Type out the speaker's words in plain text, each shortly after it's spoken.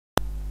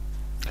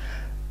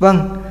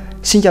Vâng,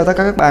 xin chào tất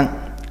cả các bạn.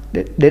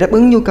 Để đáp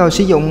ứng nhu cầu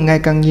sử dụng ngày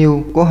càng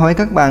nhiều của hỏi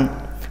các bạn,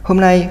 hôm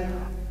nay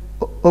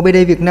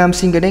Obdvietnam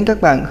xin gửi đến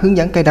các bạn hướng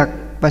dẫn cài đặt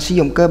và sử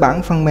dụng cơ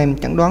bản phần mềm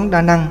chẩn đoán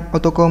đa năng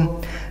Autocom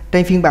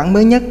trên phiên bản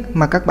mới nhất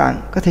mà các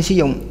bạn có thể sử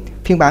dụng,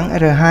 phiên bản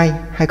R2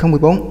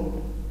 2014.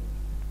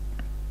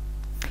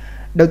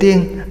 Đầu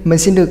tiên, mình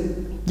xin được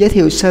giới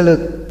thiệu sơ lược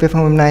về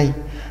phần mềm này.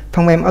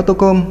 Phần mềm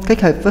Autocom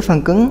kết hợp với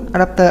phần cứng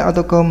adapter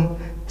Autocom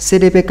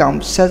CDP+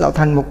 sẽ tạo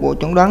thành một bộ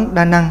chẩn đoán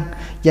đa năng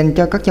dành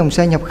cho các dòng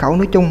xe nhập khẩu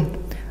nói chung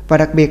và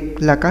đặc biệt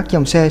là các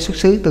dòng xe xuất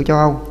xứ từ châu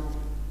Âu.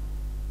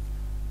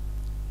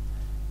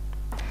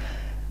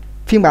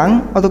 Phiên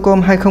bản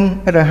Autocom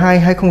R2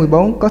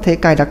 2014 có thể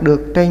cài đặt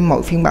được trên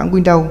mọi phiên bản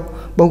Windows,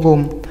 bao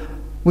gồm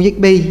Win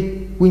XP,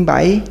 Win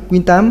 7,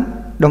 Win 8,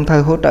 đồng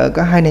thời hỗ trợ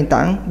cả hai nền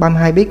tảng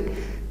 32 bit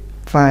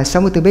và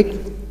 64 bit.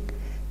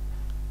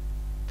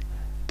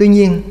 Tuy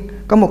nhiên,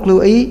 có một lưu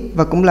ý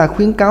và cũng là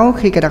khuyến cáo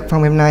khi cài đặt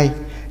phần mềm này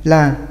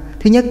là: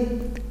 thứ nhất,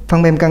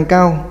 phần mềm càng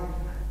cao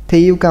thì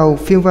yêu cầu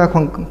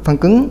firmware phần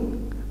cứng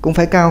cũng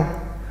phải cao.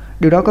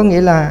 Điều đó có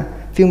nghĩa là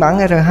phiên bản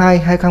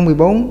R2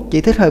 2014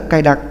 chỉ thích hợp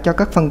cài đặt cho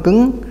các phần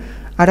cứng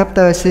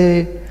adapter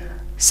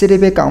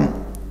CDP+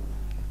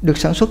 được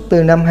sản xuất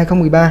từ năm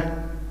 2013.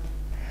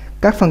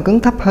 Các phần cứng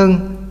thấp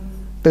hơn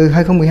từ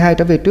 2012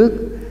 trở về trước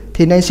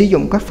thì nên sử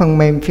dụng các phần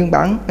mềm phiên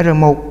bản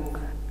R1,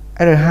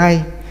 R2,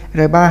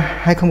 R3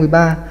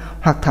 2013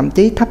 hoặc thậm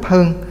chí thấp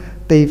hơn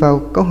tùy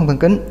vào cấu hình phần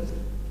cứng.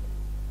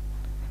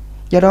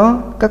 Do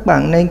đó, các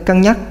bạn nên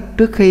cân nhắc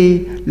trước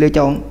khi lựa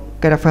chọn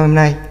cài đặt phần mềm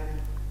này.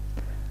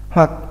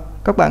 Hoặc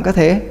các bạn có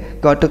thể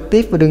gọi trực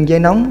tiếp vào đường dây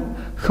nóng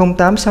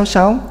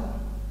 0866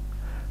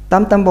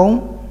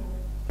 884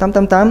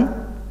 888.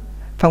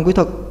 Phòng kỹ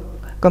thuật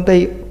công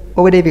ty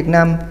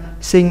Obdvietnam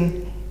xin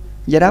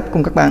giải đáp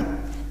cùng các bạn.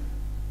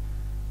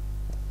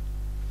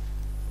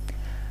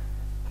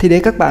 Thì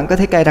để các bạn có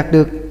thể cài đặt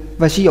được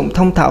và sử dụng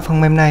thông thạo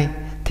phần mềm này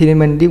thì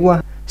mình đi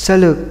qua sơ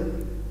lược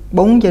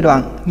 4 giai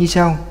đoạn như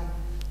sau.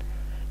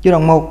 Giai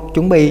đoạn 1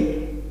 chuẩn bị,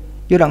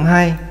 giai đoạn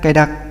 2 cài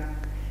đặt,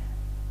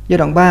 giai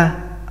đoạn 3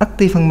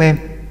 active phần mềm,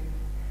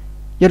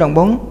 giai đoạn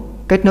 4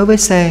 kết nối với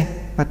xe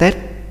và test.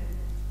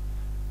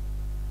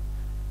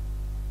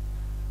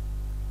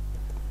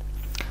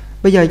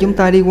 Bây giờ chúng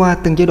ta đi qua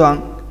từng giai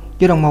đoạn.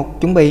 Giai đoạn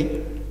 1 chuẩn bị.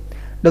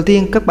 Đầu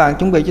tiên các bạn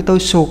chuẩn bị cho tôi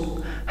suột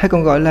hay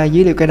còn gọi là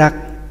dữ liệu cài đặt.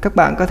 Các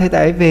bạn có thể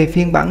tải về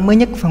phiên bản mới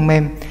nhất của phần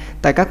mềm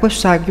tại các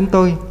website của chúng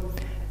tôi,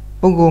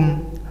 bao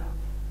gồm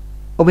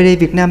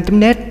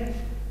Obdvietnam.net,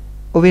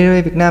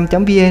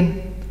 Obdvietnam.vn,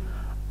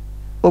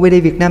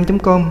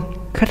 Obdvietnam.com,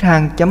 khách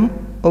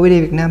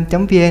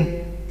hàng.obdvietnam.vn.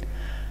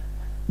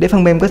 Để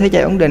phần mềm có thể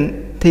chạy ổn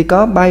định thì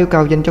có 3 yêu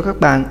cầu dành cho các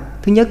bạn.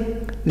 Thứ nhất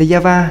là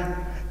Java,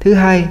 thứ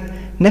hai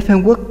Net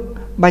Framework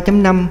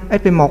 3.5,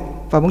 SP1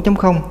 và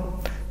 4.0,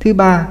 thứ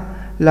ba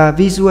là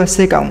Visual C+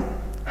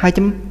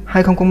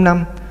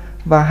 2005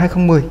 và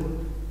 2010.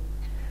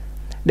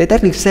 Để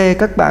test liệt xe,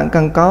 các bạn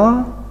cần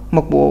có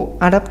một bộ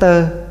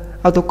adapter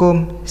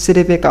Autocom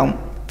CDP+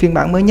 phiên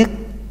bản mới nhất.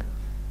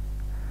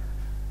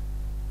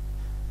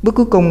 Bước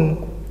cuối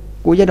cùng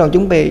của giai đoạn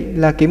chuẩn bị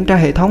là kiểm tra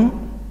hệ thống.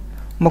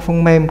 Một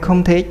phần mềm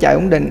không thể chạy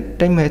ổn định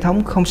trên hệ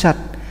thống không sạch,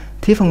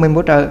 thiếu phần mềm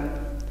hỗ trợ.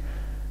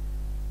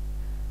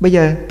 Bây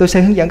giờ tôi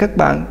sẽ hướng dẫn các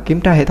bạn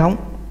kiểm tra hệ thống.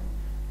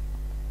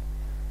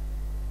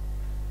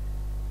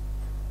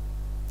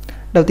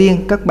 Đầu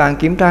tiên các bạn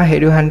kiểm tra hệ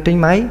điều hành trên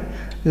máy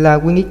là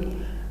Winx,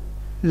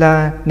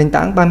 là nền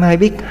tảng 32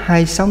 bit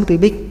hay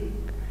 64 bit.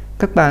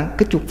 Các bạn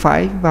kích chuột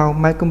phải vào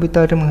My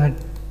Computer trên màn hình,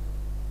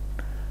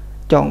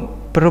 chọn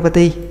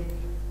Property.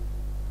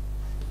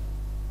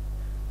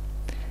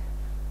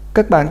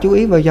 Các bạn chú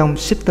ý vào dòng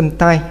System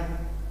Type.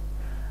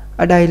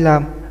 Ở đây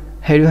là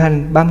hệ điều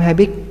hành 32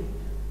 bit.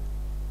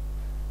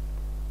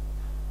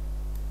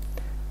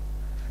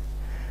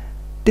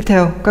 Tiếp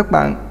theo các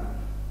bạn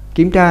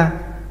kiểm tra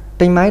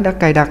trên máy đã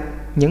cài đặt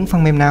những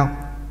phần mềm nào.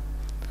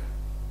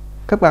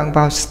 Các bạn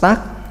vào Start,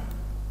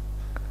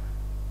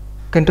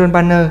 Control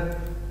Panel,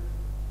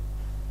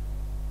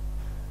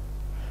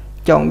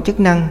 chọn chức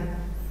năng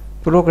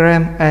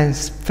Program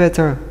and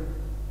Filter.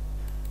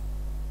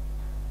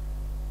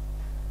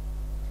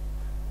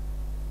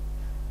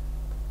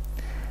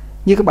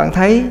 Như các bạn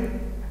thấy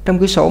trong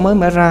cửa sổ mới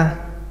mở ra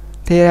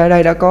thì ở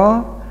đây đã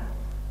có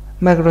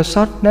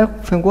Microsoft Net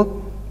Framework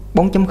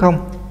 4.0.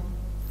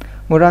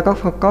 Ngoài ra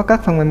có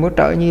các phần mềm hỗ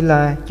trợ như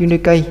là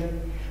Unikey,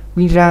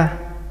 WinRAR.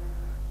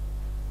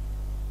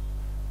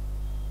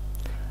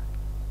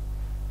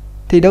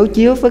 Thì đối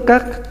chiếu với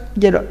các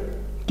giai đoạn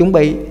chuẩn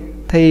bị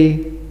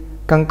thì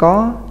cần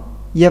có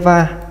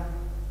Java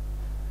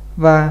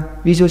và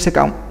Visual C+.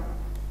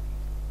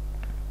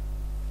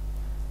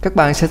 Các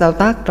bạn sẽ thao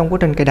tác trong quá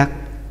trình cài đặt.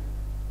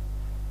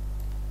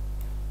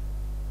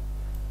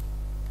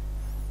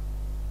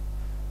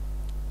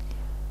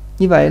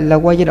 Như vậy là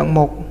qua giai đoạn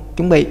 1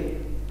 chuẩn bị.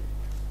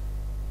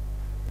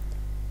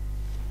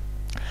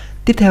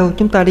 Tiếp theo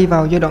chúng ta đi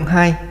vào giai đoạn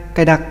 2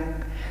 cài đặt.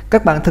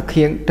 Các bạn thực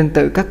hiện trình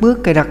tự các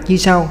bước cài đặt như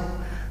sau.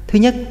 Thứ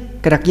nhất,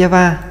 cài đặt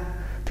Java.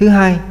 Thứ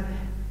hai,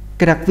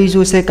 cài đặt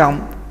Visual C+,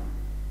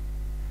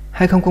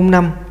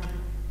 2005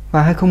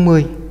 và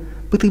 2010.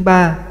 Bước thứ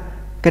 3,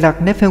 cài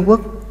đặt Net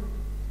Framework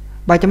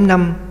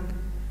 3.5,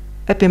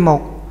 FP1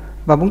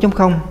 và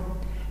 4.0.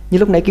 Như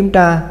lúc nãy kiểm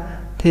tra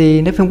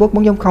thì Net Framework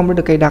 4.0 đã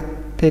được cài đặt,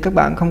 thì các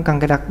bạn không cần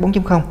cài đặt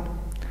 4.0.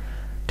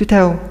 Tiếp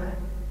theo,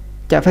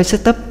 chạy file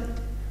setup.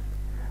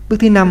 Bước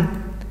thứ 5,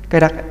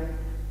 cài đặt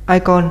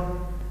icon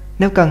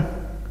nếu cần.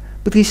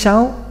 Bước thứ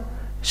 6,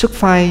 xuất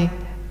file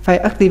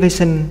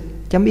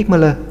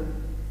activation.xml.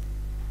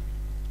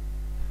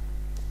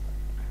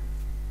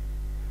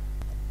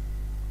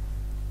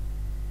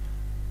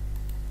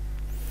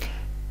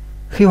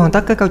 Khi hoàn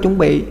tất các câu chuẩn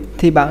bị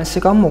thì bạn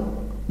sẽ có một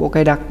bộ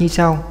cài đặt như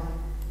sau.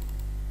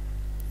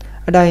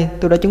 Ở đây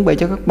tôi đã chuẩn bị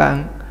cho các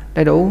bạn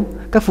đầy đủ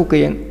các phụ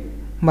kiện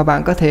mà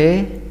bạn có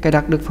thể cài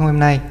đặt được phần mềm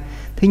này.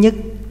 Thứ nhất,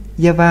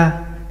 Java.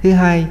 Thứ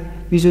hai,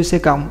 Visual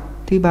C+.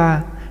 Thứ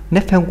ba,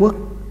 Net Framework.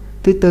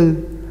 Thứ tư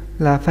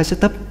là file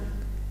setup.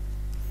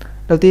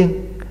 Đầu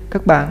tiên,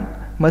 các bạn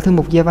mở thư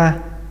mục Java.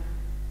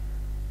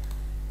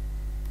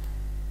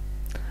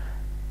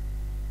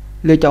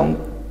 Lựa chọn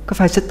các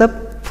file setup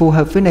phù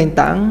hợp với nền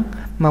tảng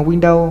mà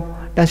Windows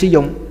đang sử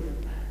dụng.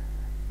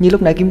 Như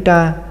lúc nãy kiểm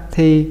tra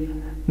thì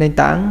nền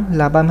tảng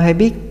là 32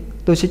 bit,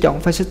 tôi sẽ chọn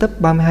file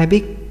setup 32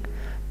 bit.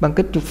 Bằng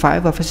kích chuột phải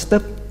vào file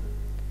setup,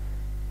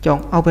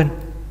 chọn Open.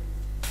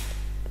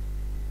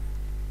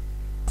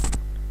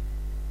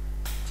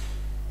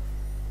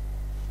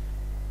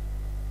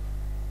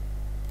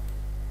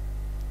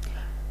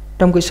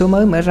 Trong cửa sổ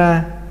mới mở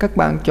ra, các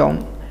bạn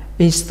chọn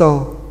Install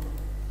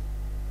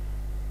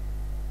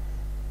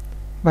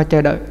và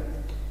chờ đợi.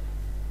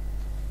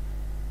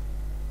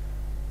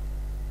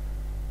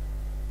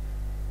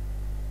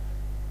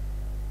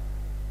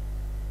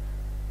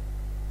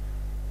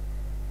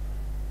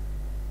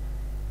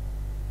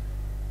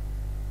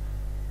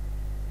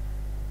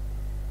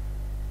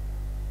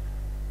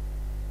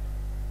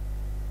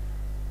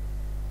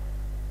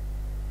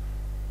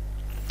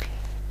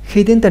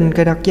 Khi tiến trình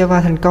cài đặt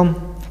Java thành công,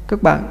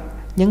 các bạn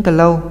nhấn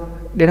Close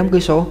để đóng cửa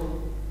sổ.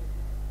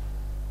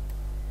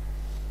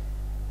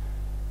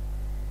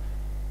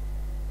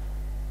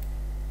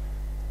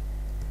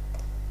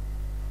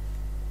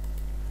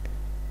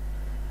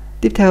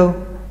 Tiếp theo,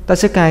 ta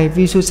sẽ cài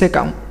Visual C+.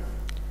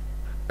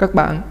 Các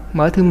bạn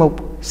mở thư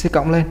mục C+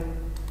 lên.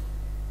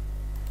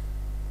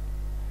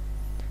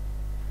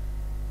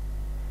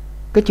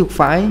 Kích chuột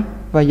phải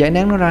và giải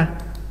nén nó ra.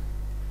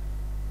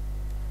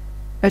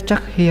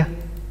 Extract here.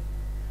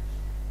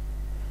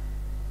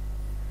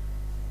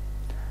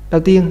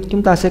 Đầu tiên,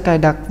 chúng ta sẽ cài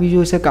đặt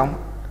Visual C+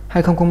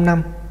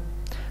 2005.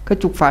 Kích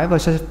chuột phải vào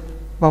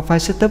file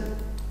setup,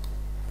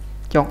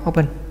 chọn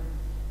Open.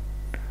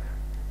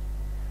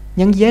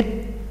 Nhấn Z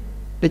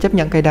để chấp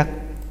nhận cài đặt.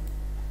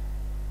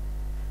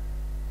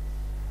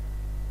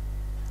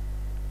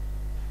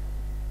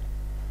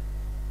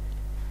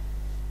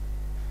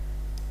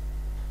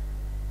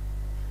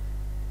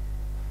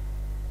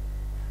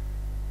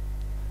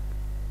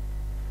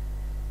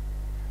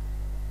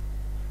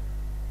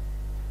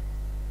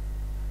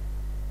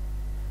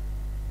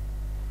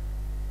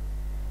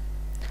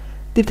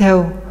 Tiếp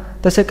theo,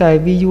 ta sẽ cài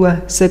Visual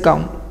C+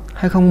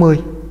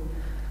 2010.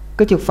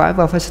 Kích chuột phải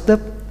vào file setup,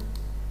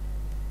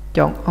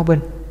 chọn Open.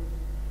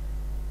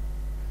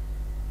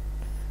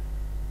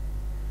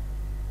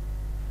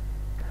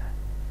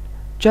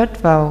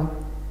 Check vào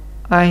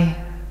I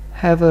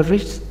have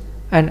read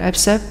and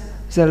accept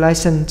the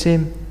license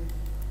team.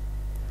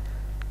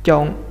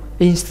 Chọn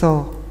Install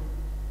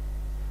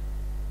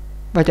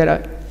và chờ đợi.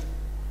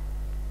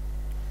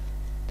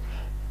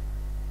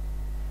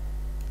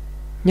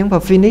 Nhấn vào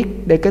Finish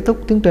để kết thúc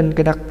tiến trình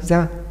cài đặt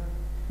ra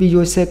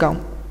Visual C+.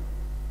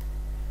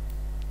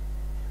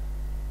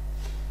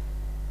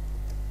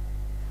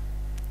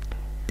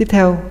 Tiếp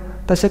theo,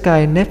 ta sẽ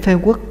cài Net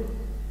Framework.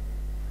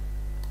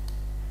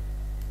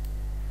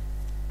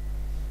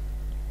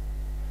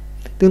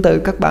 Tương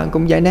tự, các bạn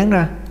cũng giải nén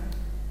ra.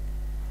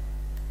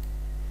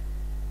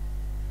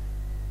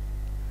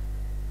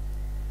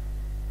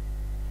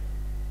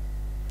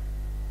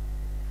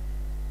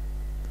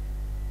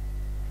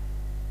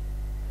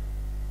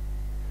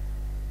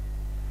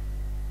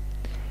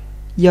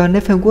 Do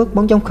Net Framework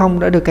 4.0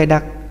 đã được cài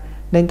đặt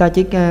nên ta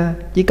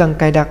chỉ cần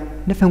cài đặt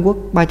Net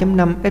Framework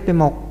 3.5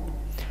 FP1.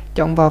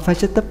 Chọn vào file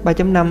setup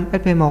 3.5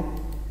 FP1,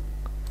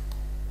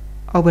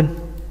 Open.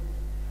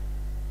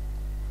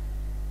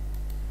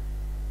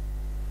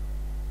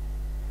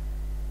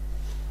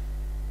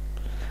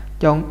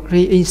 Chọn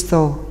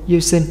Reinstall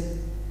Using.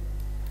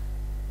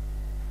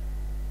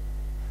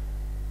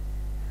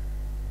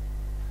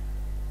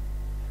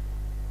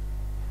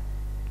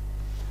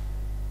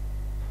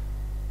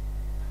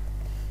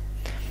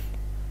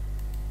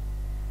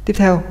 Tiếp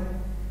theo,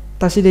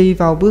 ta sẽ đi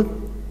vào bước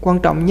quan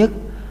trọng nhất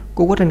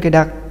của quá trình cài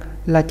đặt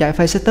là chạy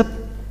file setup.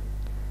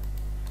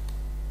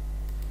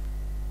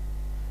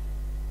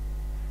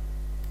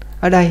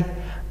 Ở đây,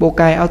 bộ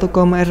cài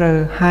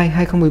Autocom-R2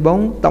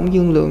 2014 tổng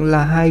dương lượng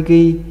là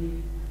 2GB,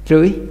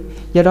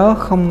 do đó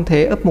không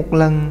thể up một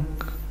lần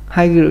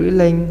 2GB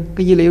lên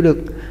cái dữ liệu được.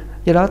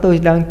 Do đó tôi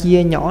đang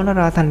chia nhỏ nó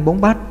ra thành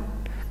 4 batch.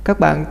 các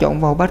bạn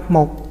chọn vào batch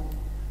 1,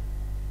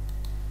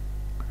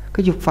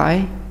 cái chuột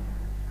phải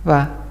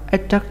và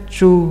Extract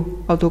True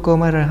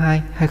Autocom-R2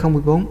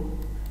 2014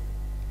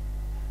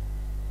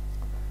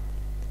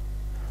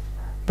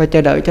 và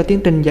chờ đợi cho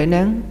tiến trình giải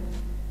nán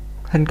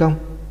thành công.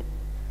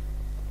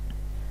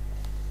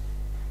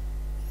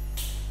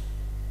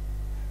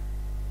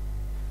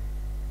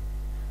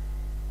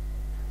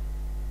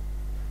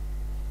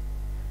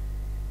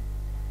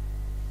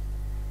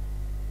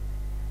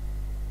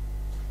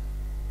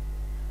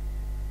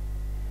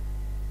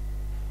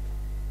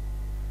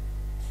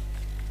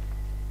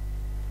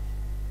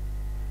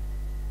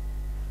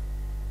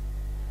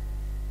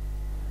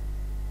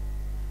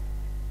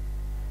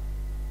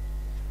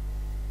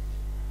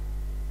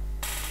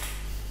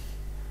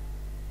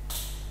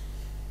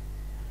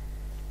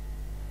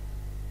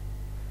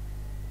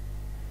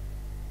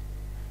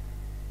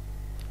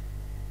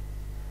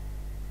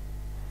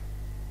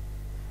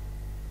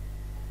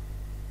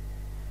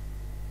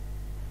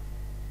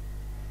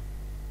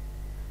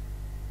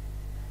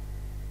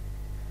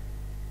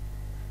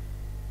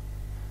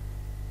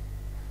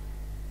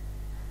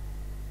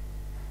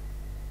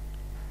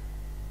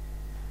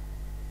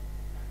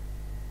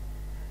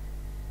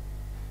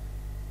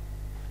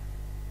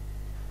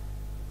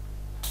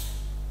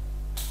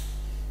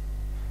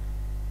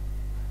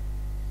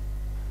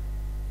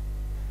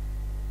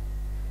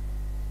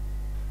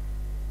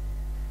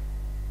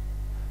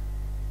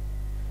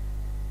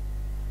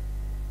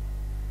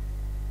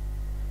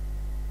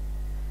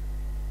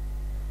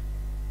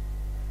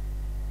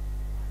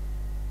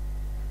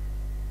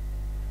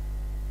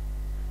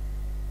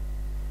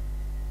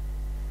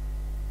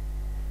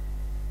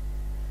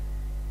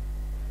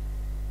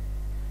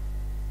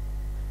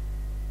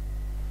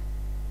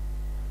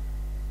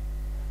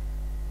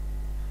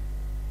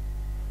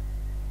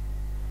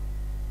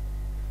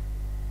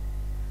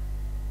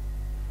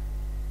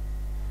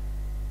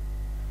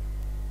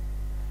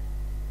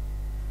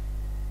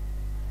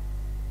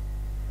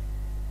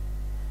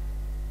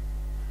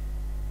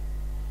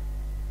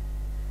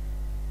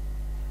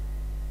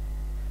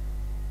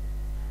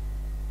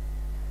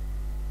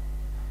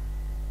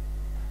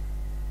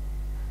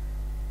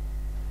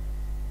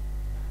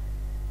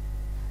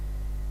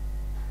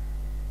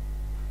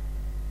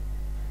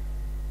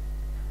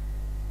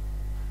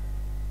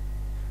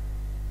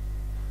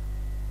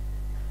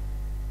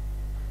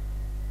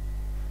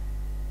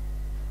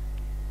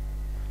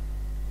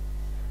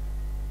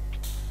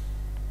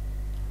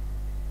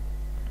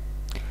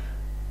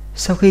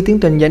 Sau khi tiến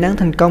trình giải nán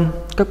thành công,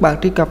 các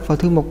bạn truy cập vào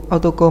thư mục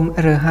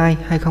Autocom-R2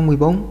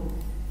 2014.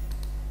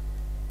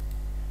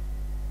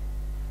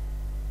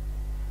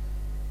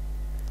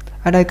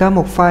 Ở đây có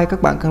một file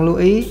các bạn cần lưu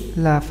ý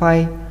là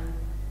file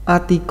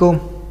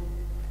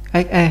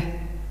Autocom-XE.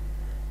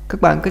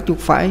 Các bạn kích chuột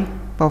phải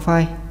vào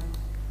file,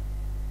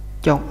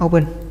 chọn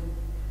Open.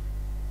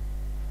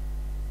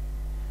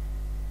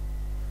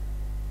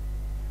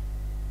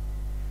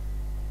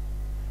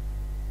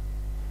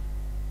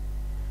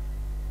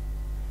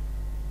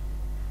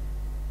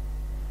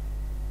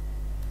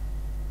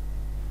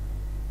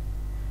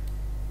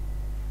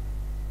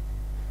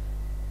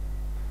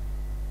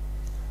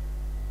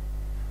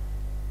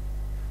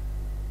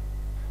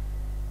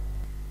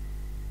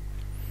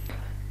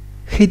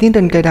 Khi tiến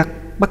trình cài đặt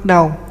bắt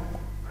đầu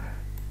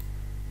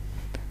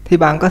thì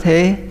bạn có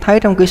thể thấy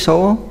trong cửa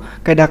sổ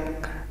cài đặt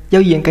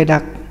giao diện cài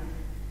đặt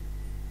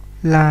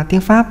là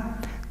tiếng Pháp.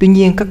 Tuy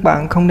nhiên các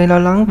bạn không nên lo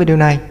lắng về điều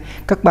này.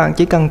 Các bạn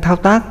chỉ cần thao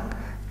tác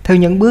theo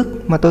những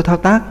bước mà tôi thao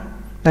tác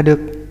là được.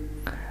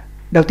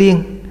 Đầu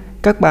tiên,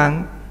 các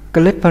bạn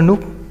click vào nút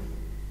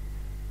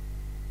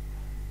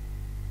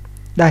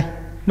đây,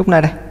 nút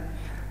này đây,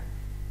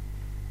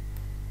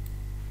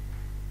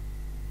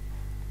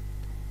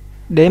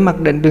 để mặc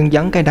định đường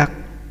dẫn cài đặt.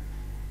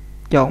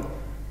 Chọn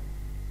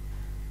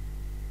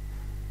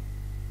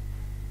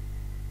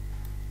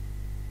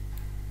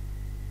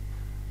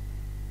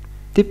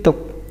tiếp tục,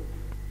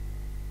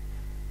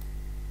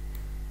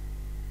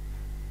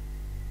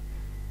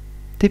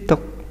 tiếp tục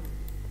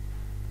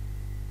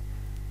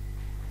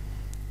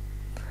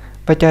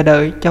và chờ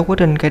đợi cho quá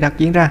trình cài đặt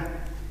diễn ra.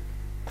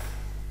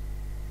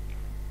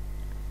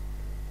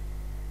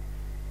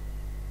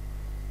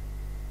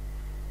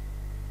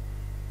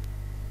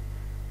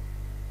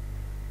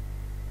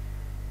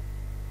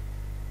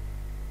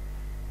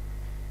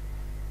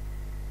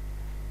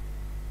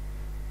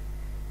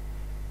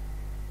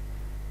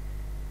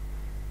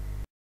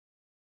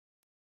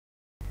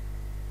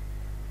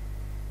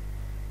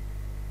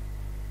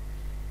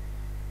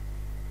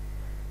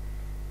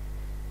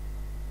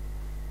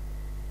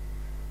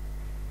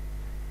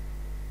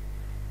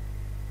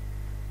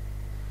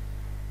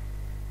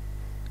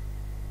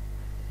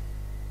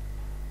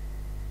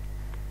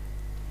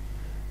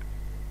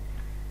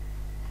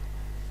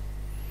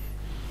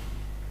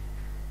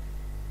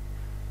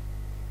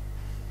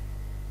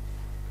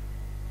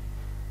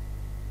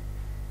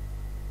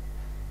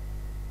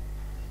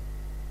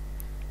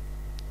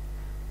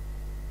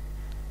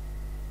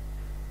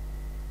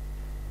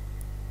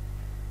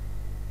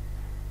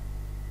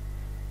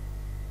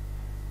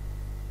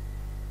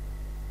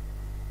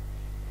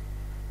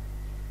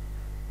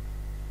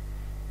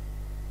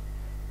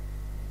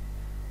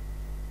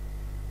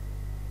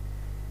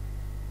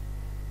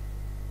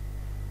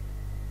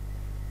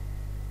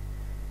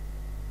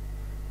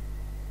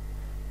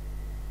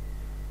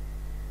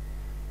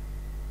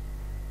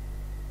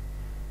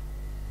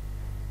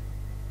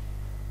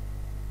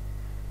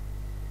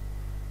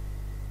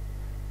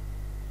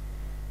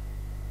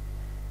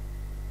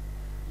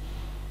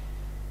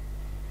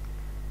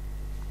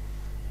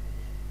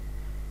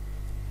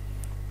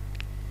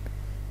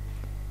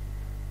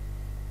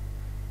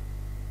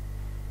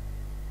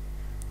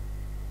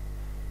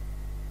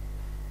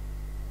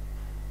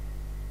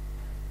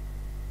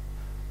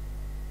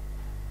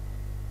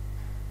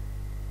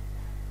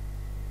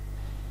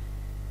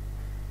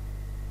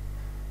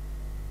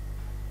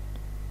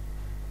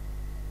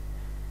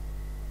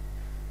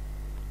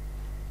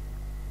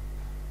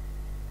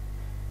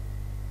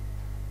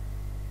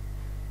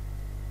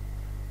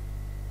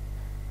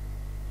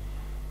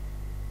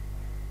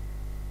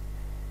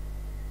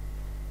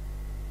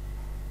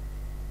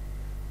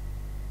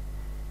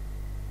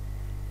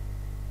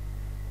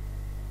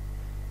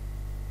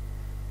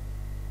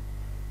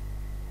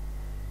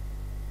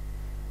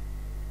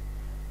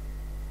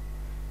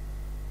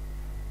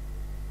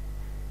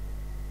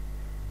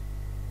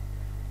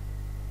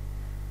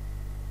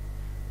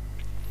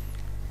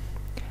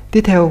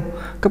 Tiếp theo,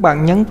 các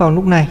bạn nhấn vào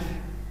nút này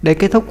để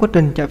kết thúc quá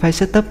trình chạy file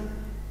setup.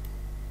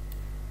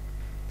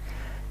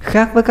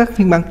 Khác với các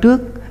phiên bản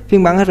trước,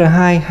 phiên bản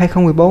R2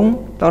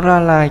 2014 tỏ ra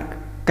là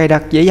cài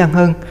đặt dễ dàng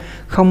hơn,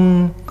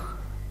 không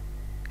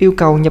yêu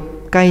cầu nhập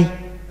cây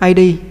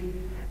ID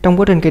trong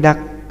quá trình cài đặt,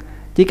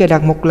 chỉ cài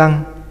đặt một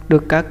lần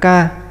được cả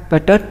ca và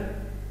trết.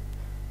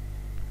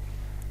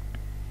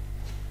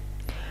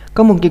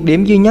 Có một nhược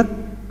điểm duy nhất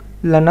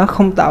là nó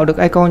không tạo được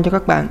icon cho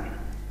các bạn.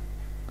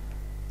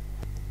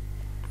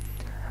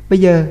 Bây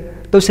giờ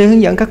tôi sẽ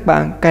hướng dẫn các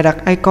bạn cài đặt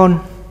icon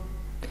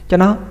cho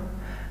nó.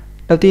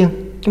 Đầu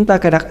tiên, chúng ta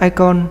cài đặt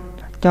icon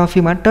cho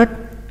phiên bản trết.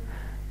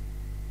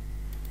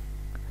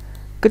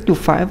 Kích chuột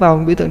phải vào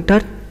biểu tượng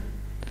trết,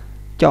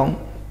 chọn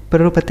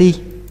Property,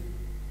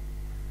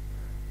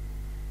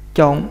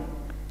 chọn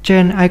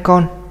Change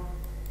Icon.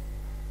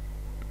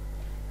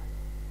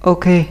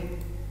 OK.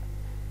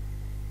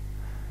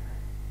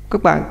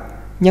 Các bạn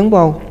nhấn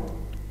vào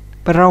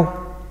Browse,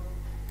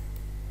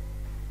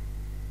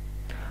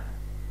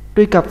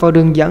 truy cập vào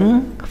đường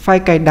dẫn file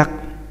cài đặt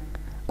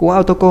của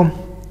Autocom.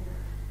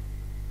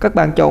 Các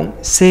bạn chọn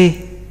C,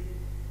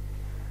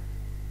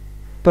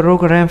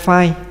 Program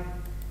File,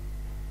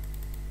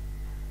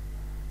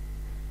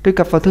 truy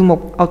cập vào thư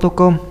mục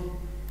Autocom.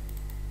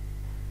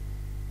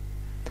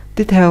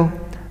 Tiếp theo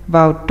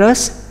vào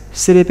Trust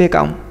CDP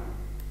cộng.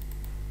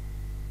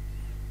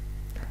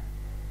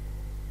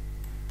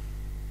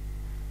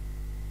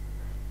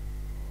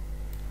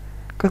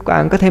 Các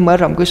bạn có thể mở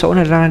rộng cửa sổ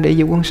này ra để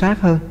dễ quan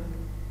sát hơn.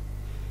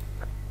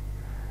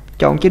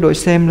 Chọn chế độ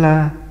xem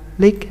là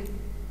List.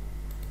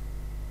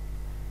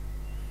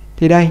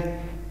 Thì đây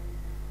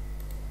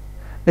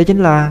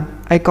chính là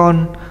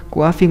icon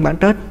của phiên bản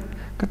trết.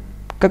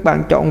 Các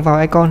bạn chọn vào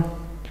icon,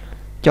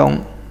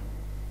 chọn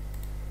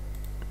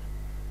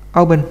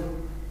Open,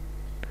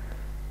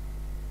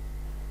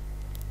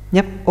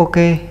 nhấp OK,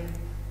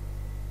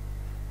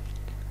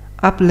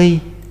 Apply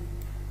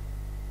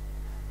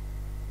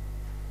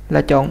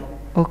là chọn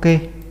OK.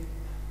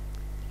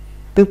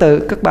 Tương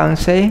tự, các bạn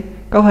sẽ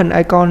cấu hình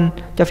icon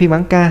cho phiên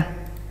bản K.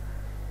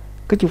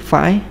 Kích chuột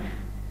phải,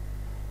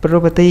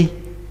 Property,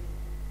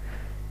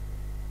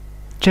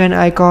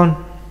 Change Icon,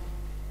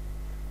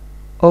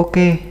 OK,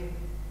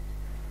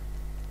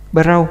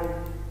 Browse.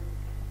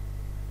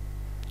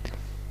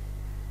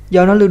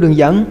 Do nó lưu đường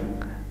dẫn,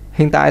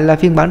 hiện tại là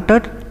phiên bản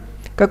trết,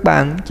 các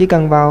bạn chỉ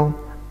cần vào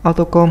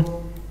Autocom,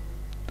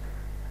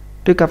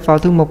 truy cập vào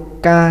thư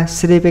mục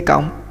KCDP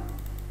cộng.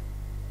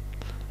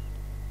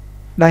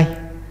 Đây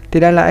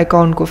là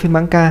icon của phiên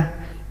bản K.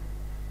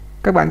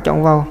 Các bạn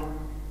chọn vào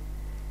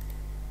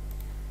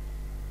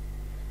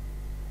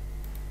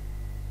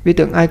biểu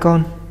tượng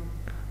icon,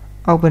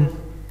 Open.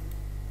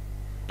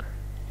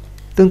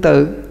 Tương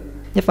tự,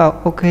 nhấp vào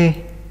OK,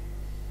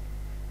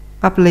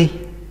 Apply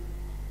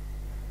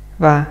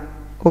và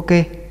OK.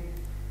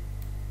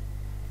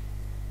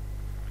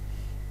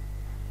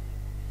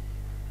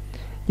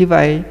 Như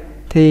vậy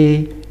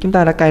thì chúng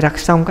ta đã cài đặt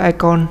xong các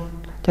icon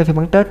cho phiên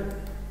bản trết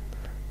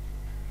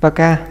và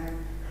K.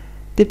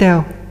 Tiếp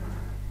theo,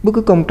 bước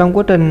cuối cùng trong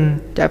quá trình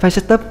chạy file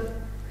setup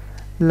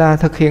là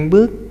thực hiện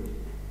bước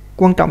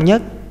quan trọng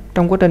nhất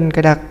trong quá trình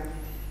cài đặt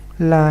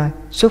là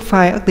xuất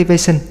file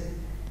activation.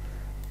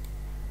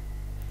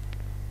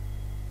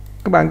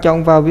 Các bạn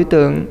chọn vào biểu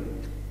tượng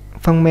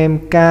phần mềm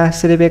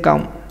KCDP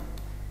cộng,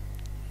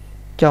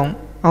 chọn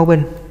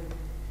Open.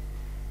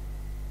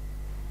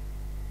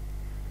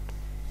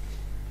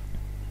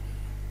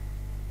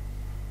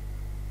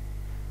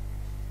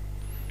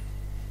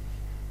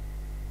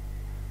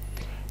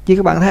 Như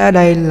các bạn thấy ở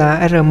đây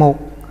là R1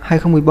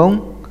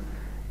 2014,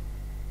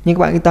 nhưng các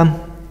bạn yên tâm,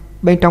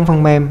 bên trong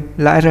phần mềm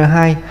là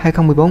R2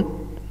 2014.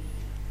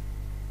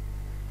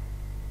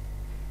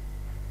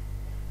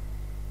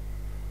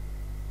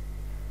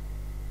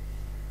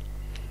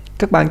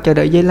 Các bạn chờ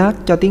đợi giây lát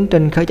cho tiến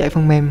trình khởi chạy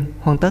phần mềm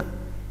hoàn tất.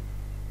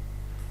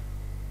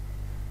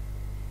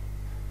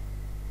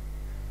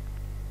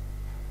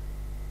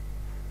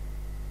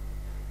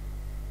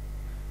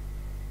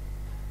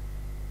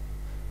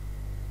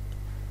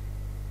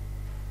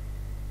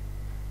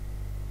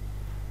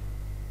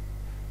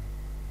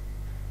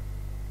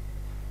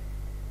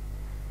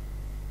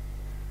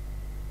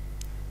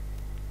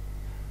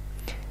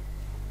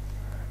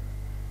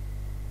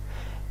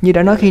 Như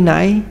đã nói khi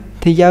nãy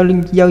thì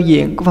giao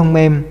diện của phần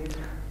mềm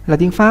là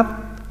tiếng Pháp.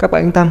 Các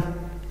bạn yên tâm,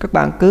 các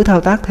bạn cứ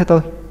thao tác theo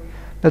tôi.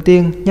 Đầu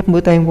tiên nhấp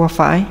mũi tên qua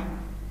phải,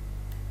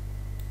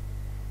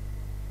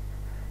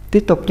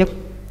 tiếp tục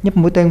nhấp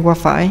mũi tên qua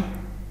phải.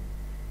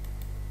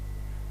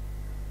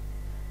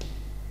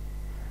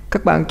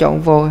 Các bạn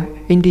chọn vào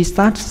Indie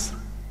Start.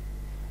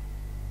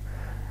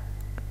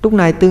 Lúc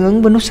này tương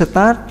ứng với nút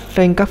Start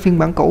trên các phiên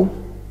bản cũ.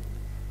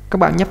 Các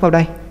bạn nhấp vào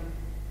đây.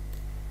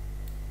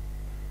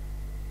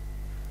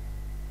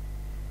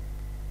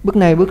 Bước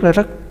này là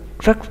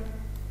rất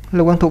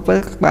là quen thuộc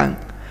với các bạn.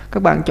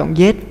 Các bạn chọn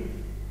Yes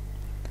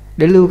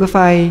để lưu cái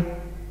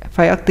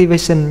file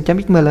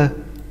activation.xml.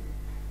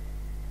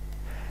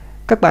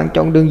 Các bạn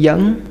chọn đường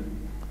dẫn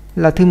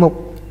là thư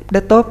mục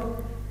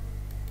desktop.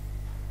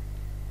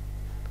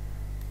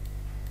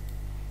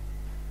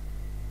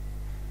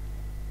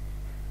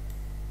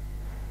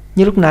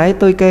 Như lúc nãy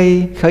tôi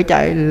khởi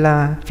chạy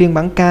là phiên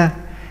bản K.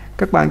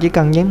 Các bạn chỉ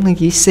cần nhấn ngay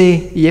chữ C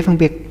để dễ phân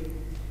biệt.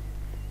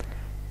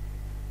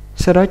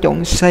 Sau đó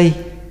chọn Save.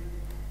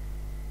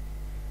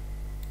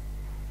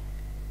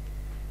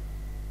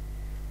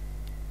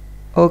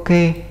 Ok.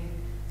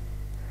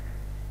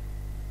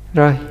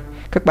 Rồi,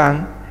 các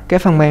bạn cái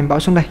phần mềm bỏ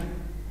xuống đây.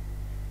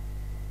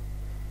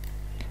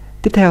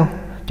 Tiếp theo,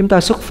 chúng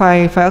ta xuất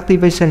file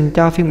Activation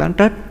cho phiên bản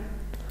test.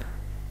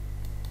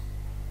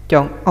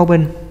 Chọn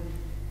Open.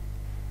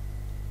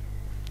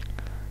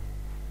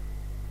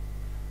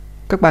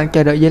 Các bạn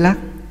chờ đợi giây lát.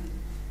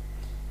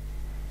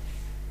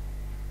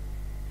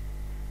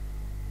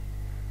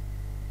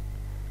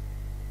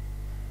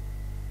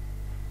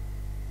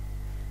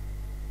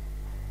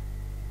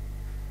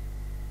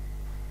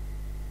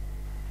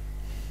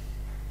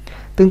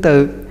 Tương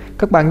tự,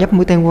 các bạn nhấp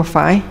mũi tên qua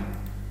phải.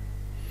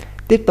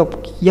 Tiếp tục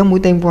dấu mũi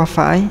tên qua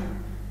phải.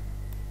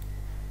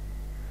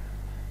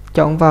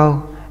 Chọn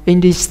vào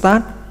Indie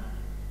Start.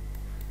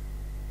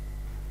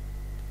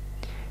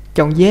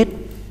 Chọn Yes.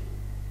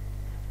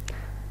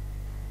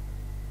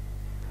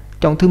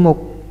 Chọn thư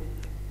mục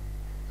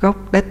góc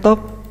desktop.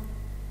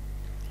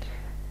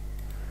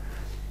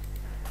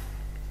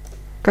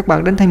 Các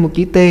bạn đánh thêm một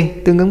chữ T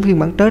tương ứng phiên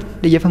bản test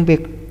để dễ phân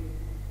biệt.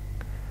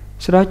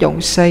 Sau đó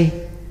chọn Save.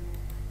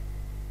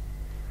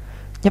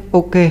 Nhấp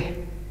OK.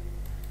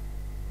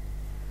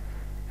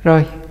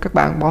 Rồi, các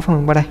bạn bỏ phần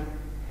mềm qua đây.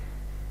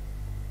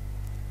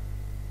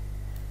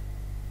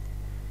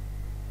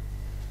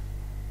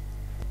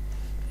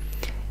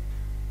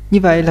 Như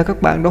vậy là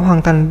các bạn đã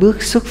hoàn thành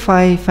bước xuất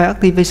file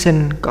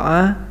Activation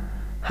có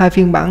hai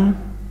phiên bản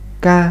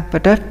K và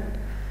test.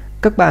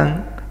 Các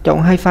bạn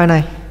chọn hai file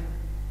này.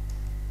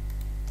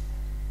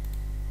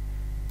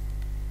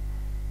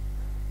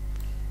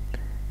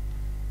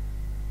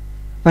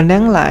 Và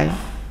nén lại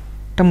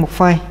trong một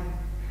file.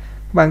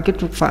 Các bạn kích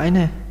chuột phải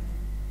nè.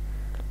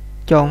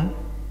 Chọn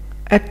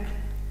Add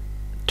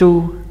to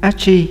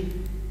Archive.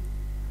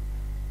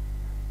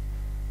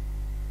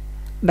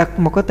 Đặt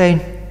một cái tên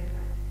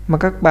mà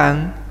các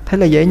bạn thấy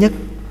là dễ nhất.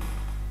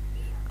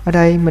 Ở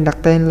đây mình đặt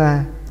tên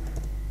là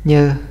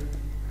nhờ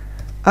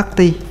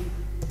Acti.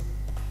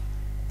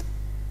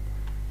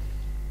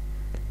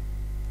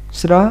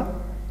 Sau đó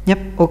nhấp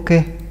OK.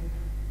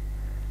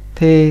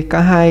 Thì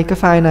cả hai cái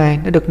file này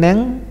đã được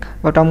nén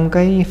vào trong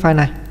cái file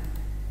này.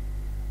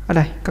 Ở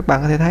đây các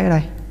bạn có thể thấy ở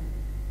đây.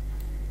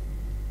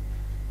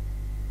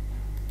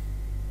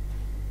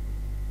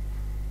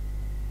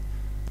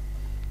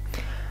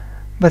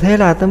 Và thế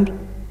là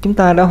chúng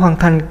ta đã hoàn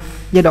thành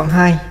giai đoạn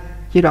 2,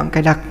 giai đoạn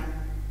cài đặt.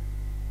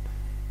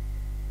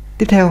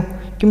 Tiếp theo,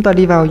 chúng ta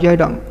đi vào giai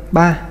đoạn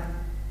 3,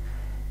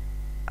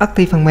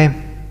 Active phần mềm.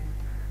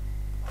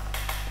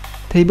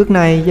 Thì bước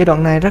này, giai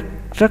đoạn này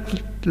rất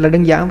là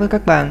đơn giản với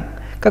các bạn.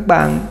 Các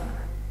bạn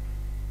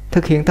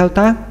thực hiện thao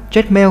tác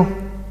check mail.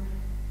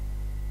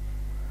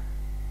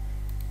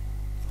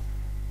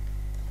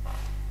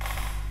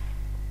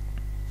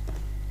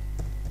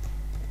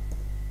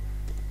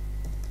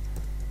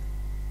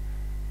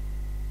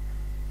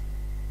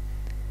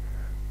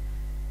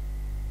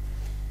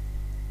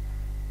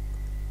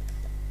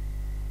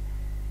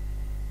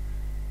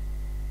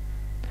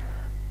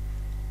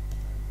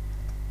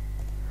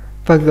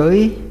 Và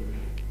gửi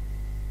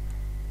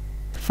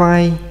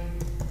file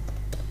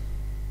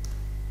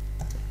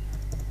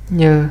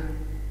nhờ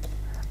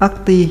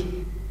acti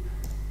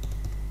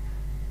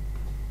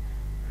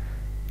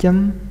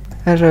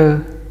 .r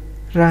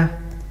ra,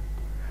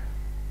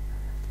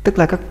 tức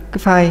là cái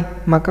file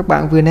mà các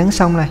bạn vừa nén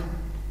xong này,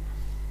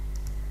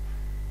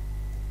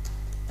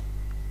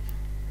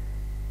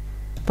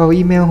 vào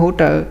email hỗ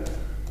trợ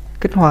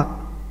kích hoạt.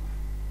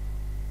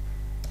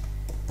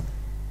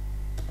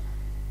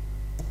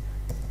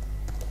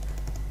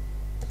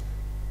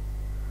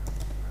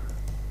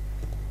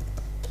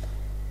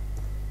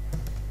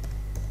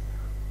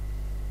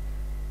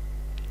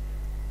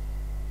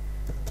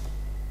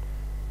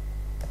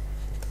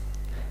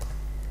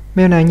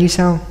 Mail này như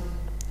sau: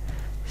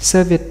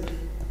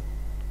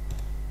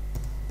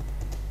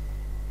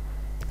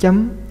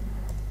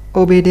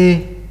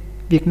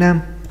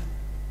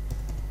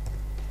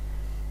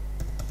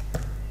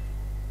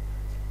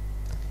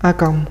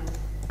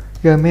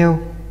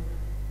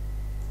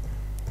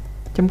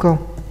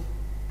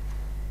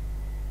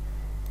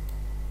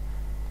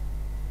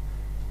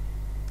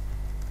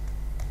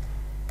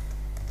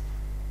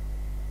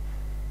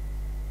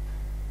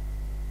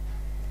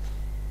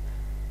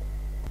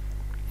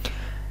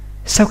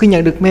 Sau khi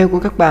nhận được mail của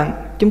các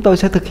bạn, chúng tôi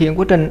sẽ thực hiện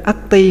quá trình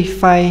active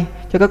file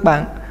cho các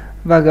bạn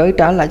và gửi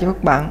trả lại cho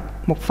các bạn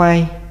một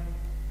file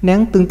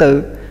nén tương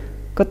tự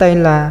có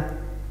tên là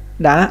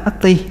đã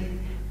active.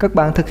 Các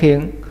bạn thực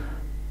hiện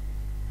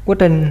quá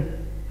trình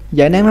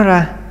giải nén nó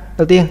ra.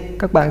 Đầu tiên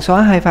các bạn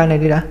xóa hai file này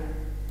đi đã,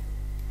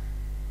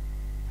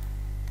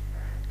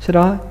 sau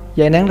đó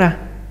giải nén ra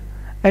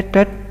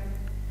address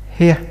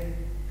here.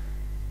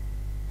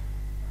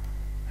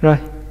 Rồi,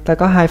 ta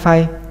có hai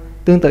file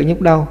tương tự như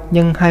lúc đầu,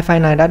 nhưng hai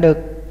file này đã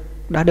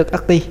được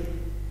active.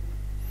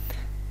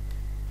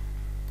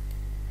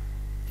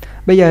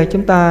 Bây giờ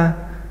chúng ta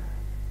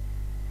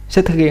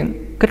sẽ thực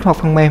hiện kích hoạt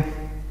phần mềm,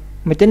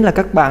 mà chính là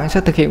các bạn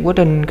sẽ thực hiện quá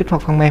trình kích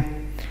hoạt phần mềm.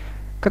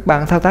 Các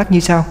bạn thao tác như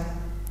sau.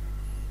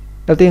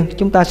 Đầu tiên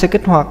chúng ta sẽ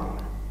kích hoạt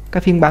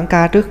cái phiên bản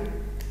K trước.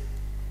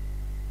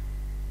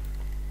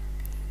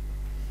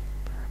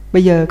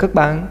 Bây giờ các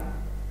bạn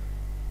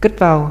kích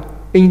vào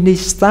Index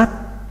Start.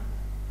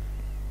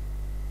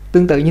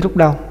 Tương tự như lúc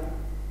đầu,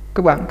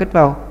 các bạn kích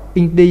vào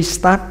Index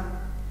Start.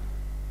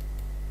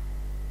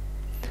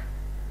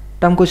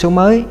 Trong cửa sổ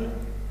mới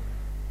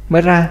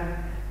mở ra,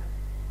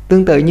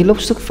 tương tự như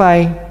lúc xuất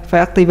file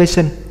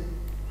Activation.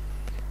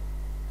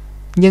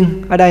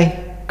 Nhưng ở đây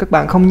các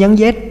bạn không nhấn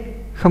Z,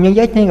 không nhấn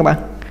Z nha các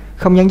bạn,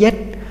 không nhấn Z.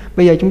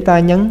 Bây giờ chúng ta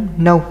nhấn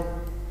No.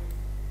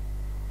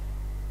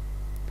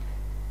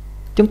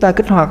 Chúng ta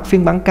kích hoạt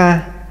phiên bản K,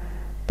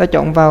 ta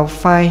chọn vào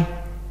file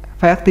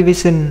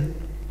Activation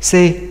C,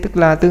 tức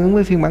là tương ứng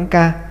với phiên bản K,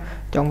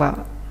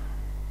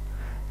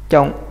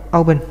 chọn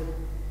Open.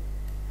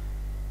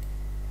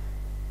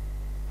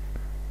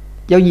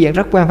 Giao diện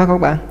rất quen phải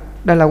không các bạn?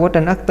 Đây là quá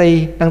trình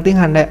acti đang tiến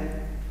hành đấy.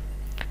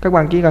 Các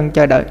bạn chỉ cần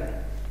chờ đợi.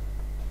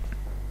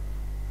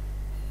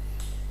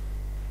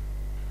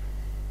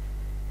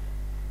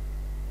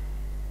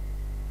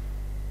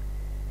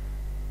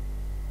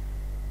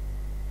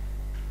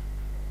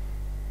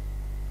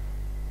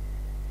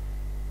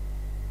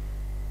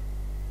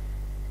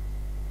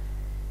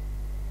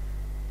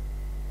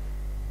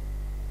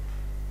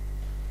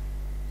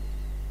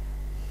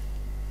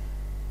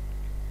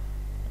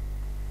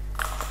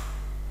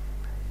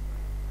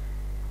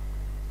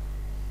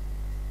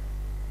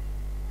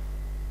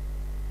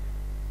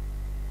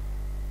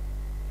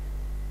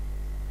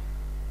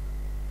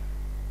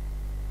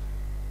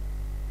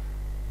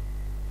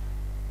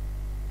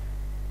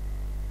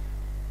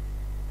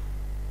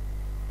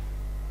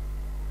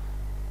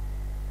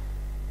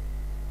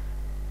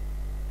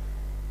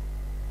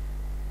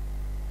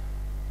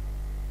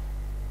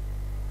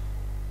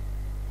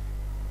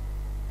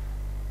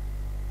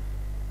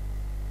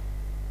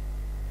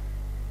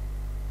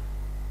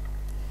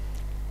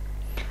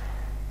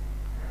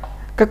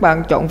 Các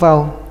bạn chọn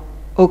vào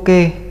OK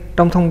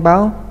trong thông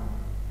báo.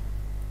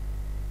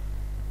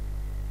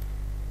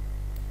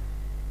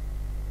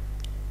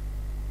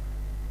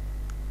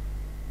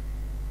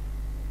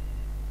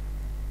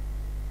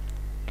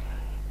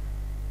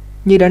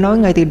 Như đã nói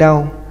ngay từ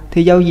đầu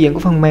thì giao diện của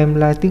phần mềm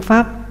là tiếng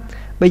Pháp.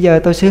 Bây giờ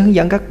tôi sẽ hướng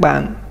dẫn các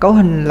bạn cấu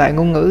hình lại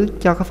ngôn ngữ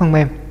cho các phần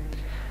mềm.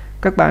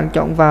 Các bạn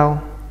chọn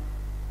vào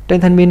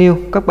trên thanh menu,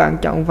 các bạn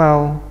chọn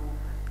vào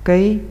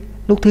cái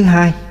nút thứ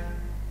hai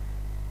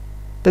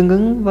tương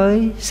ứng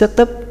với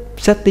Setup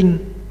Setting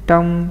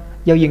trong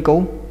giao diện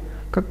cũ.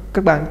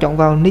 Các bạn chọn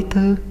vào nút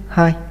thứ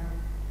hai.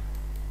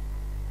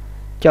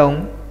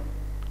 Chọn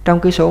trong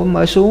cửa sổ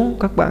mở xuống,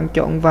 các bạn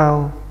chọn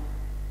vào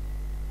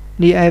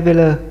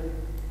Enabler.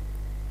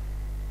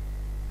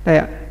 Đây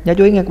ạ, nhớ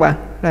chú ý nghe các bạn.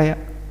 Đây ạ.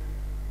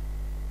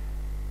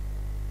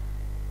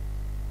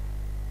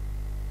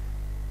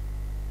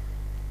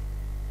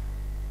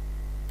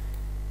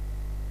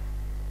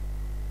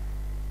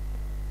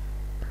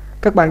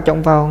 Các bạn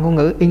chọn vào ngôn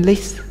ngữ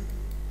English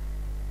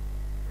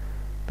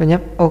và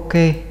nhấp OK.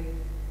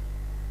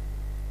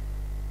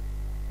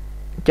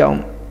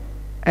 Chọn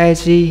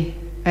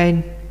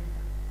AGN.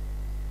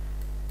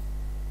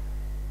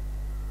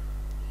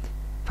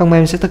 Phần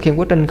mềm sẽ thực hiện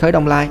quá trình khởi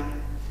động lại.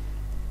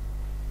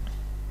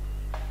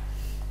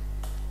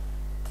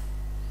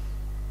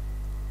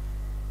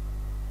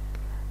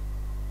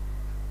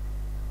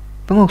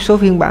 Với một số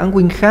phiên bản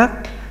Win khác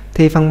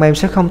thì phần mềm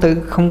sẽ không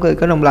tự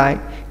khởi động lại,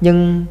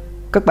 nhưng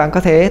các bạn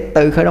có thể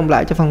tự khởi động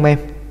lại cho phần mềm.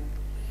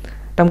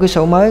 Trong cửa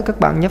sổ mới các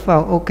bạn nhấp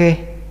vào OK.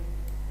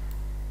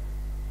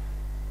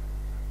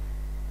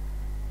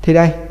 Thì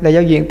đây là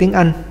giao diện tiếng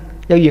Anh,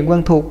 giao diện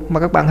quen thuộc mà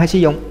các bạn hay sử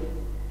dụng.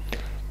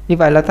 Như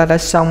vậy là ta đã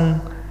xong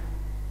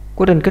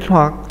quá trình kích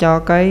hoạt cho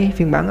cái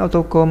phiên bản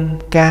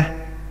Autocom-K.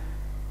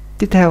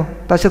 Tiếp theo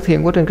ta sẽ thực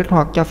hiện quá trình kích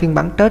hoạt cho phiên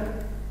bản test.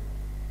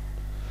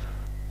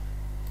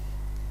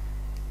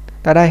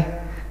 Tại đây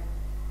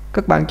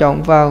các bạn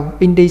chọn vào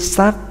Index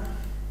Start.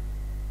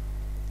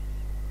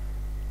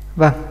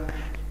 Vâng,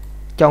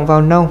 chọn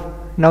vào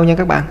No nha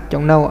các bạn,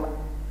 chọn No ạ.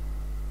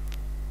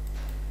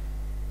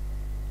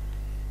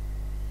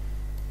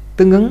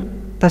 Tương ứng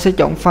ta sẽ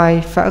chọn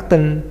file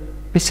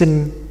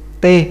Activation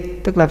T,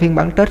 tức là phiên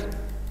bản test.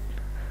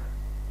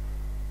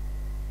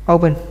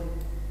 Open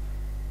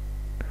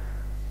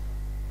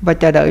và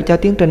chờ đợi cho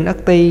tiến trình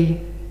acti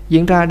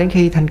diễn ra đến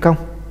khi thành công.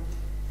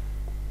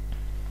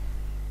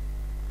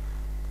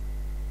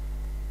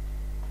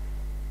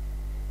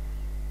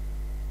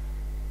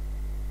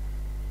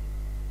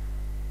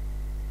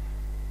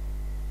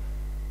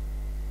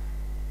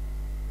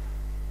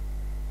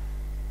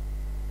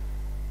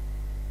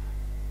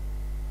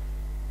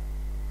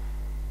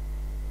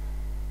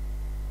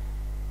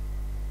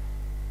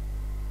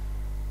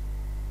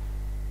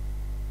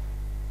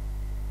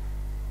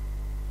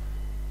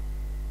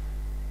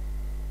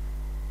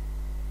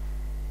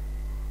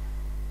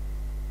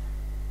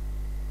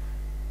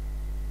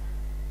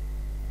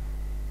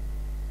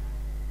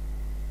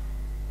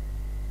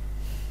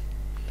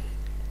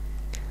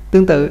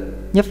 Tương tự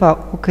nhấp vào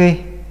OK.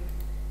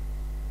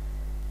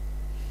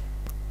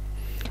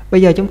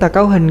 Bây giờ chúng ta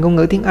cấu hình ngôn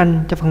ngữ tiếng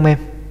Anh cho phần mềm.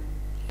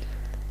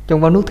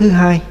 Chọn vào nút thứ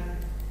hai.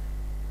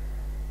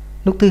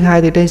 Nút thứ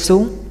hai từ trên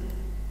xuống.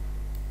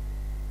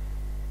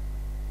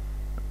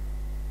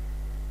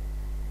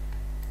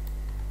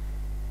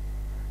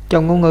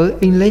 Chọn ngôn ngữ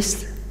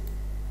English.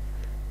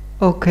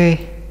 OK.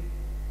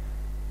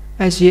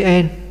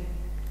 IGN.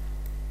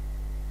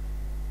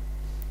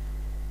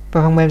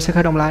 Và phần mềm sẽ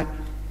khởi động lại.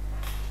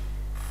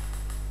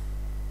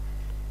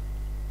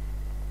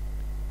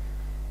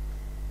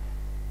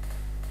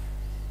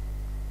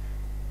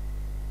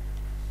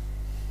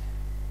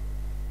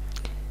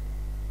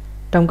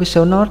 Trong cái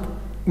số nốt,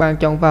 bạn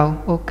chọn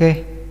vào OK.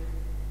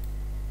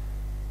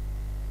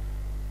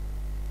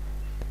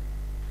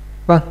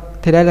 Vâng,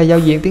 thì đây là giao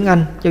diện tiếng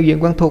Anh, giao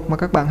diện quen thuộc mà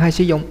các bạn hay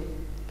sử dụng.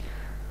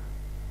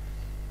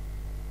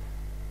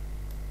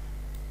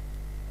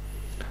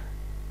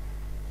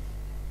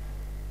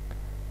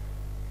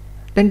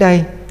 Đến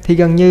đây thì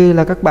gần như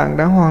là các bạn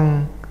đã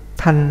hoàn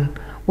thành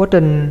quá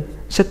trình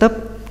setup.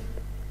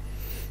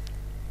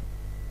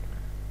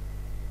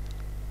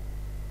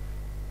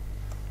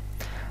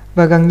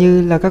 Và gần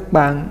như là các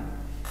bạn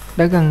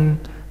đã gần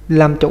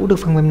làm chủ được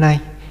phần mềm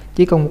này.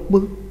 Chỉ còn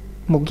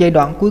một giai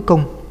đoạn cuối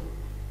cùng.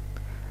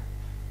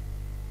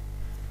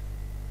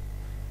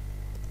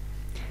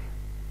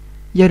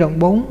 Giai đoạn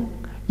 4,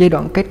 giai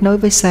đoạn kết nối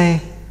với xe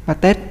và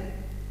test.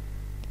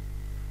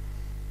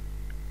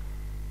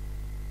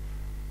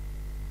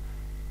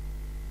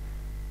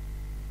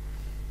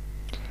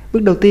 Bước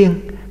đầu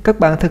tiên, các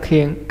bạn thực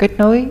hiện kết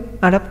nối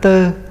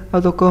adapter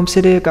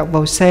Autocom-CD cộng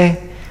vào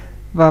xe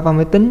và vào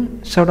máy tính,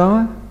 sau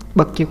đó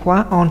bật chìa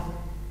khóa on.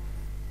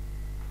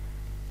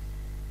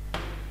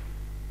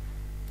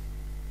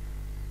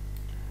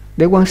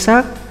 Để quan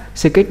sát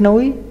sự kết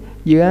nối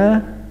giữa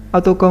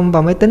Autocom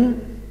và máy tính,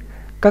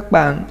 các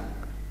bạn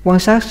quan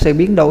sát sự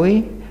biến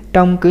đổi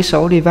trong cửa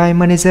sổ Device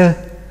Manager.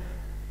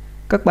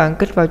 Các bạn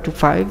kích vào chuột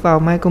phải vào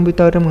My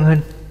Computer trong màn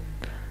hình,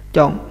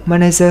 chọn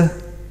Manager.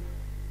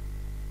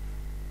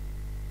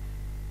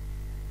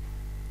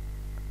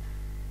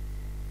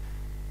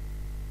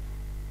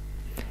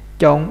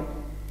 Chọn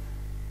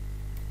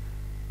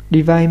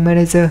Device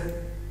Manager.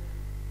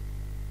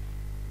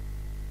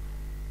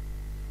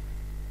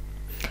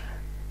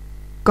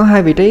 Có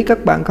hai vị trí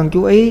các bạn cần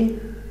chú ý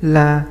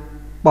là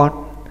port.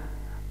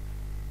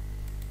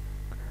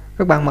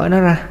 Các bạn mở nó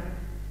ra.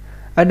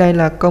 Ở đây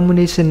là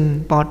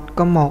Communication Port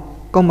con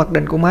 1, con mặc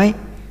định của máy.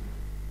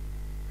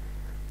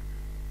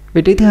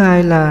 Vị trí thứ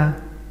hai là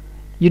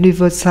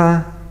Universal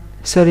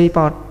Serial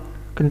Port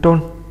Control.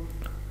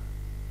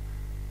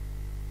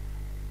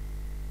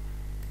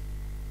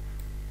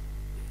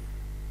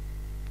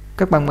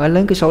 Các bạn mở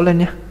lớn cửa sổ lên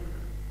nhé.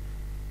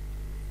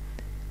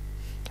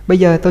 Bây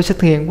giờ tôi sẽ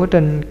thực hiện quá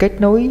trình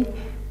kết nối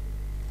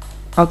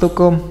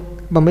Autocom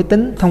và máy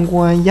tính thông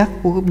qua jack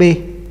USB.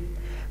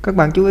 Các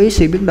bạn chú ý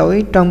sự biến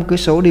đổi trong cửa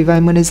sổ Device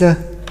Manager.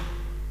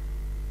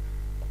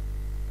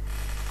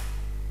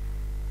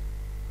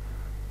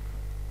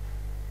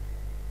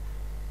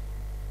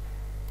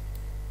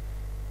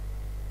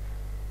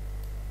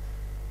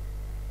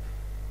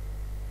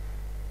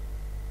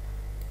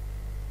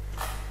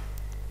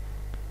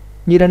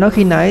 Như đã nói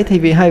khi nãy thì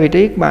vì hai vị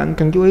trí các bạn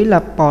cần chú ý là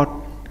port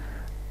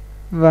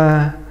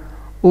và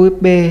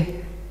USB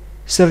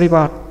Serial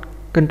Port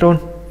Control.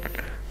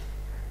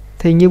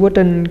 Thì như quá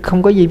trình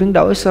không có gì biến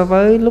đổi so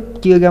với lúc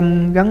chưa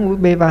gắn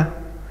USB vào.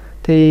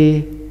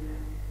 Thì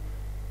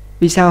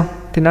vì sao?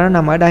 Thì nó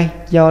nằm ở đây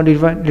do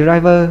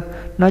driver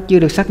nó chưa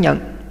được xác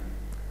nhận.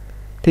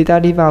 Thì ta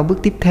đi vào bước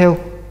tiếp theo,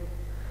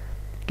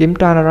 kiểm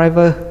tra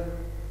driver.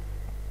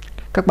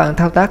 Các bạn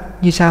thao tác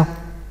như sau.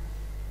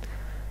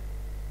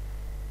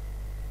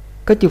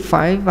 Cái chuột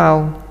phải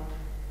vào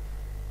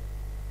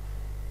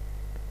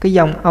cái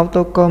dòng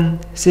Autocom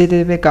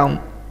CDV cộng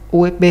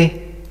USB,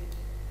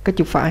 cái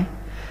chuột phải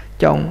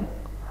chọn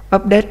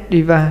Update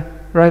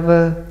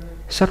Driver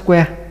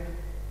Software.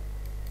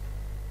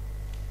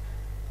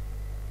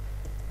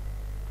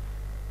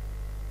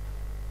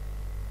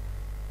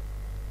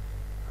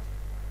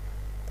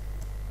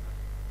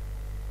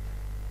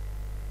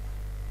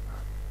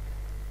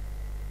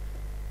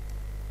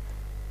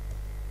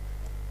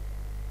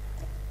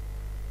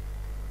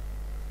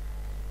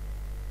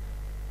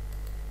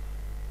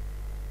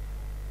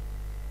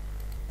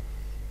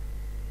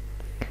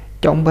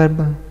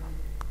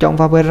 Chọn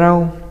vào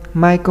browse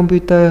My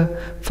Computer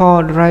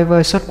for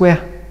Driver Software.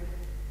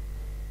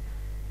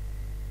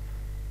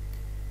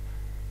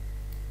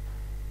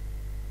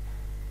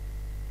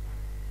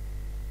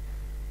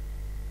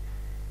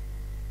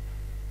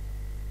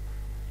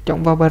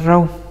 Chọn vào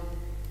browse.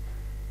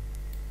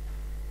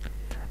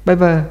 Bây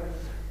giờ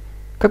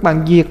các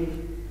bạn duyệt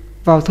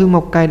vào thư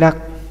mục cài đặt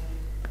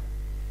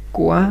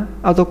của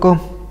Autocom.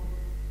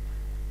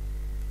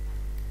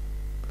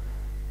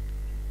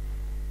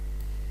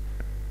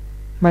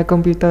 My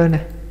Computer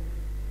này,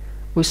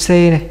 UC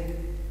này,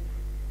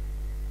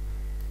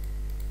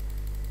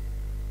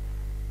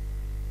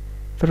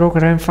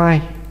 Program File,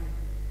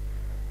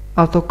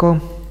 Autocom.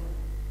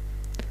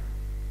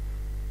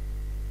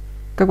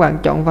 Các bạn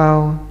chọn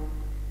vào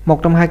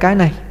một trong hai cái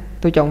này.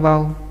 Tôi chọn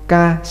vào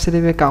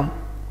KCDV cộng.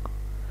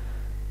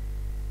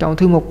 Chọn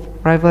thư mục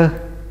driver.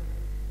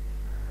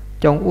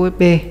 Chọn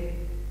USB.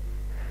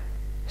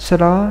 Sau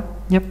đó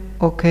nhấp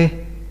OK.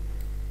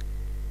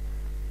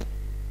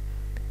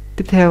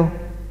 Tiếp theo,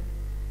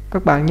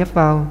 các bạn nhấp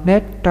vào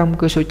Net trong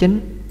cửa sổ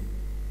chính.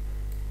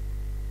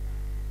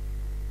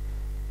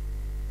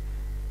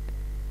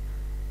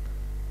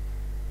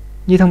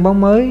 Như thông báo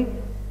mới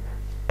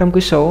trong cửa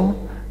sổ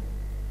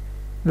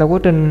là quá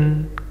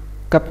trình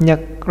cập nhật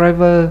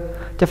driver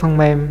cho phần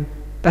mềm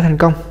đã thành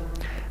công.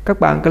 Các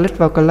bạn click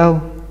vào Close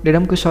để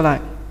đóng cửa sổ lại.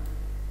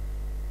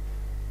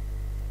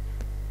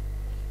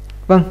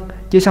 Vâng,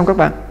 chưa xong các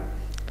bạn.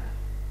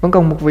 Vẫn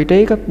còn một vị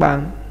trí các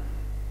bạn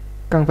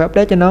cần phải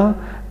update cho nó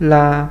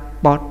là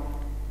port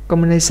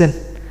combination.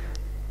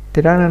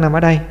 Thì đó đang nằm ở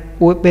đây,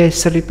 USB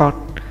Series port.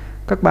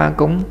 Các bạn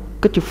cũng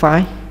kích chuột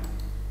phải,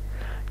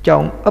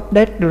 chọn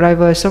Update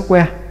Driver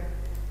Software,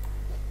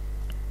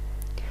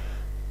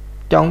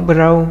 chọn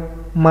Browse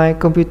My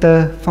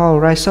Computer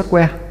for Write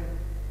Software.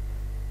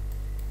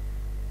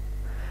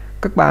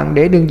 Các bạn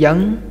để đường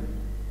dẫn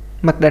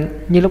mặc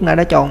định như lúc nãy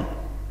đã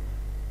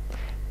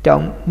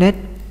chọn Net.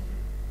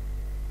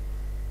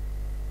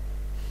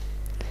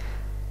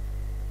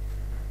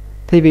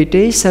 Thì vị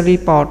trí Series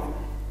port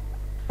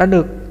đã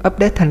được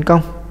update thành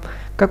công.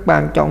 Các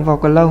bạn chọn vào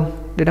Close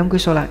để đóng cửa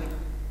sổ lại.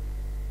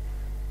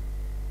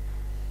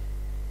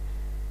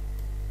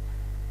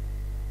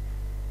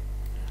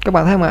 Các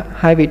bạn thấy không ạ?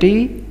 Hai vị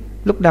trí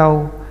lúc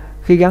đầu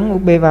khi gắn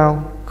USB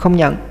vào không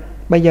nhận,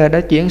 bây giờ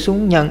đã chuyển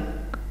xuống nhận.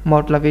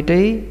 Một là vị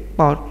trí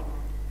port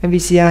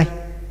MVCI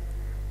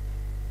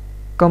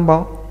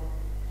combo,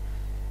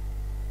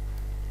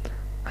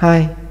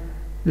 hai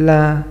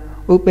là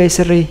USB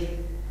series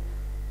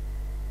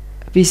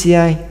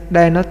VCI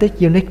Diagnostic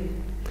Unit.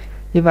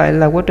 Như vậy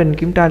là quá trình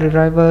kiểm tra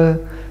driver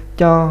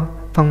cho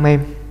phần mềm,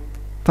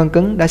 phần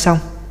cứng đã xong.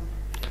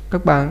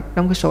 Các bạn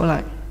đóng cái sổ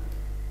lại.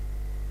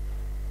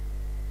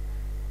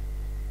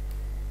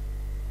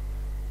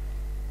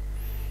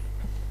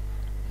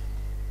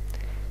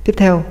 Tiếp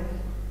theo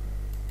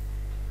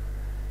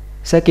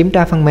sẽ kiểm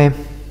tra phần mềm.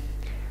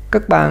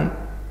 Các bạn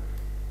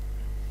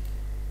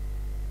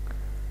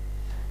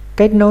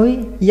kết nối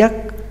jack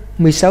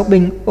 16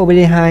 pin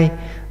OBD2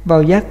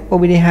 vào jack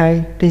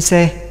OBD2 trên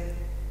xe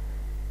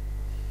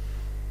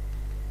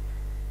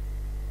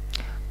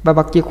và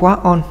bật chìa khóa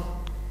on.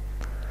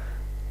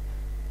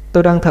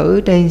 Tôi đang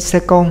thử trên xe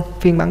con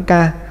phiên bản K.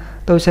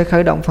 Tôi sẽ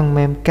khởi động phần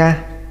mềm K.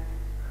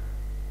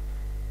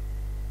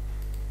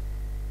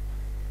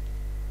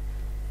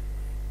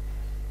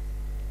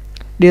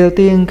 Điều đầu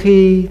tiên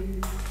khi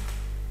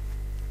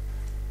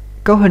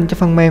cấu hình cho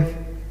phần mềm,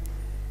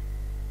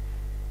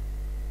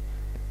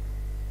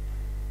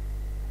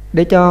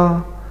 để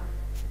cho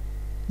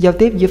giao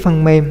tiếp giữa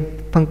phần mềm,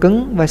 phần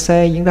cứng và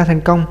xe diễn ra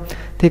thành công,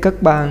 thì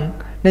các bạn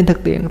nên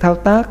thực hiện thao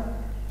tác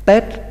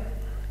test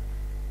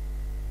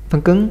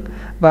phần cứng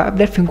và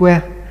update firmware.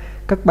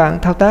 Các bạn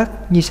thao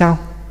tác như sau: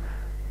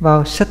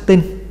 vào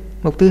Setting,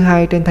 mục thứ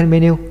hai trên thanh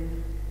menu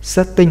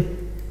Setting,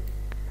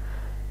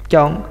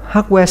 chọn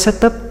Hardware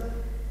Setup.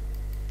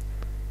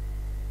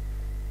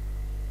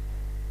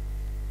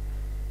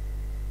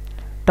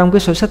 Trong cái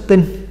sổ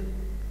Setting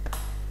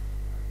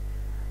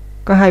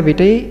có hai vị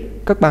trí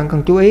các bạn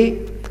cần chú ý.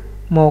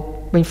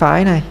 Một bên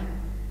phải này,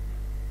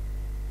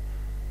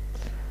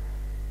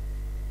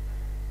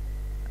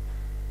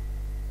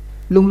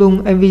 luôn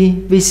luôn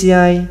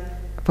MVCI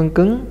phần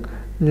cứng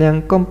là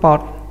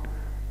comport,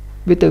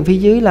 biểu tượng phía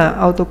dưới là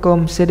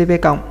Autocom-CDV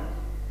cộng.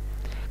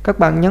 Các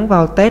bạn nhấn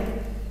vào test.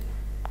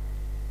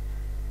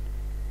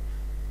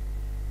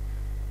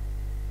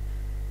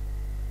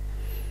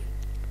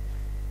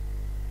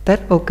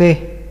 Test OK.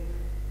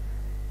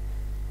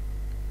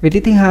 Vị trí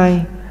thứ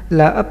hai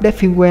là update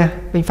firmware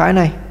bên phải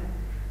này.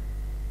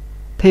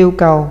 Theo yêu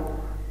cầu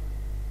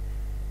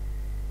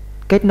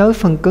kết nối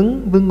phần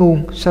cứng với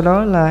nguồn, sau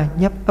đó là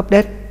nhấp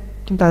update.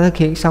 Chúng ta thực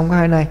hiện xong cái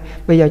hai này.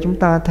 Bây giờ chúng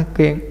ta thực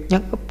hiện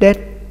nhấn update.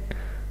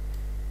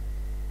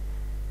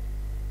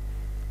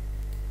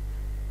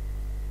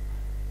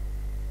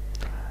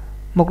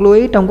 Một lưu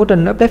ý trong quá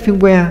trình update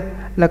firmware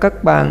là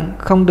các bạn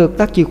không được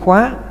tắt chìa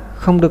khóa,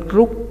 không được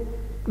rút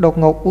đột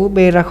ngột USB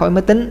ra khỏi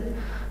máy tính,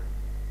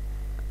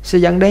 sẽ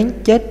dẫn đến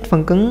chết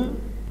phần cứng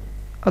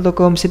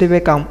Autocom-CDV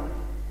cộng.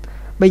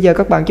 Bây giờ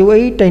các bạn chú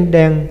ý trên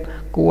đèn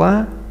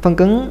của phần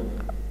cứng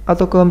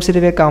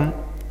Autocom-CDV cộng,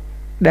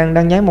 đèn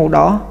đang nháy màu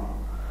đỏ.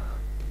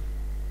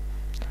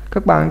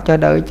 Các bạn chờ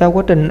đợi cho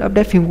quá trình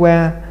update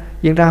firmware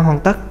diễn ra hoàn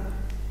tất.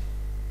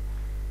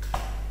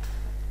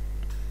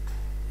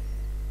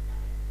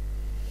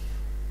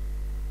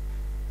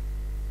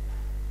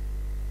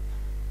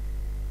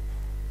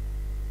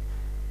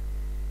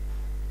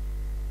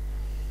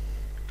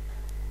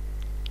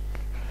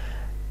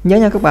 Nhớ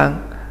nha các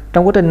bạn,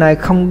 trong quá trình này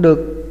không được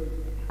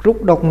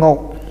rút đột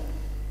ngột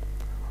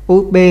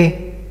USB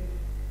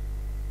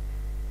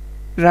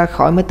ra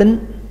khỏi máy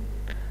tính,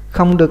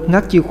 không được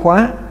ngắt chìa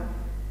khóa,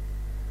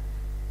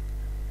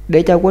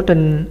 để cho quá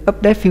trình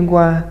update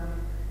firmware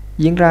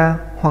diễn ra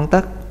hoàn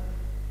tất.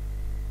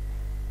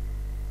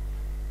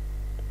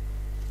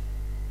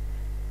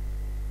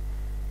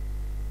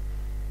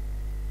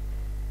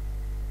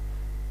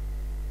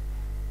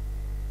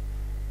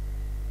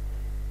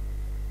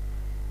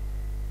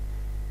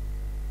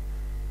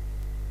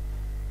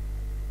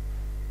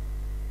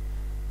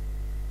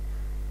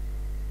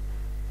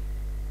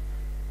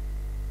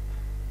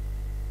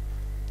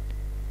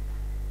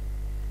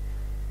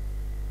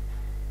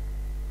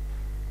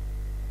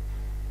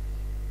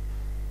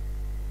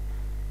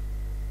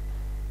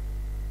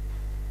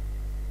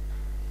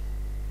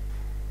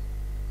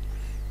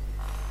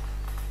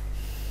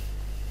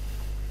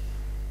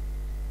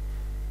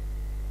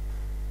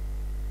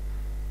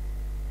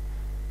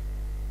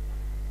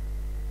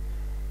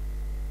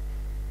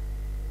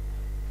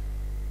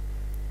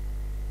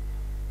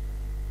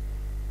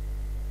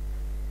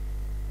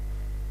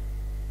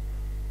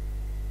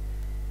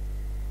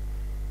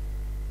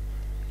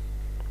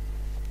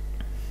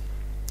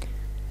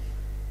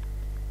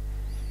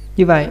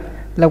 Như vậy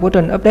là quá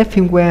trình update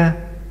firmware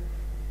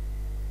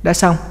đã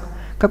xong.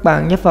 Các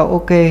bạn nhấp vào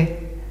OK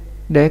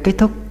để kết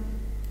thúc.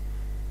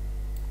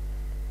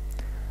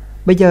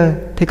 Bây giờ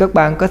thì các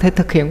bạn có thể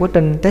thực hiện quá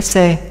trình test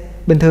xe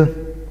bình thường.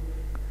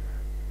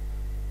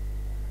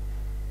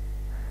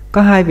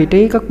 Có hai vị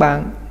trí các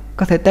bạn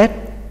có thể test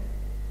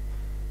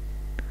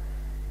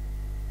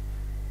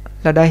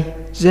là đây,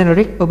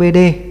 Generic OBD.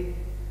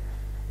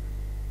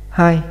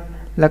 Hai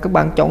là các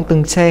bạn chọn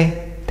từng xe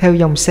theo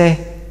dòng xe.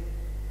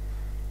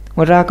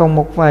 Ngoài ra còn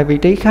một vài vị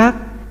trí khác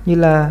như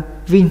là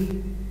VIN.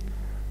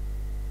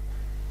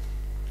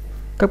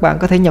 Các bạn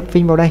có thể nhập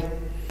VIN vào đây.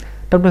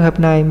 Trong trường hợp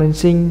này mình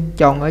xin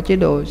chọn ở chế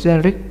độ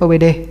Generic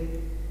OBD.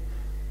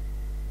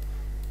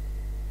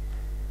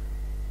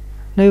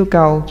 Nếu yêu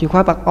cầu chìa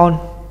khóa bật on,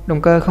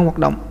 động cơ không hoạt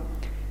động,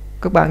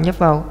 các bạn nhấp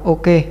vào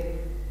OK.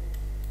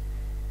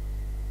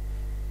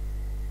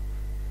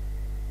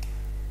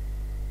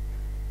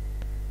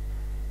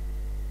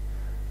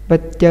 Và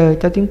chờ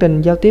cho tiến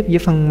trình giao tiếp giữa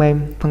phần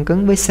mềm, phần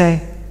cứng với xe.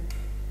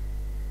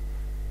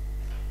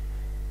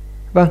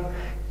 Vâng,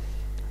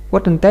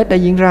 quá trình test đã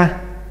diễn ra.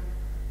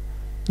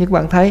 Như các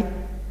bạn thấy,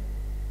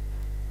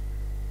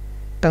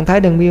 trạng thái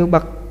đèn mưu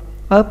bật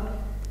up,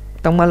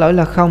 tổng mã lỗi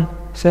là 0,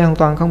 xe hoàn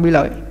toàn không bị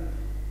lỗi.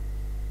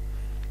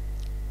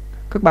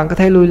 Các bạn có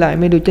thể lui lại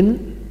menu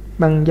chính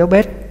bằng dấu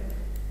bét.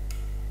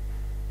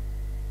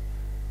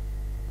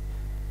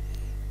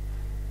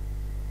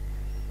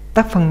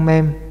 Tắt phần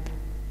mềm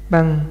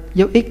bằng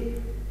dấu X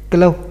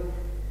close.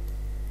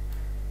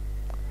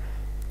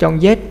 Chọn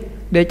Z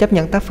để chấp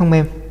nhận tắt phần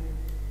mềm.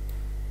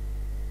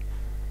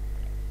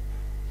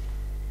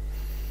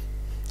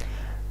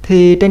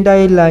 Thì trên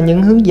đây là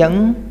những hướng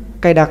dẫn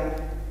cài đặt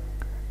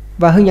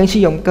và hướng dẫn sử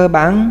dụng cơ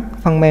bản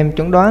phần mềm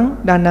chẩn đoán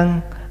đa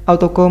năng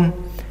Autocom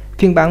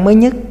phiên bản mới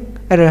nhất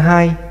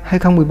R2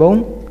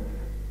 2014.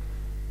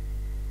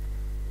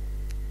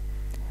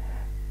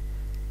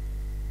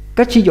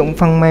 Cách sử dụng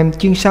phần mềm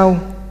chuyên sâu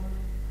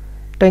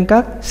trên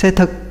các xe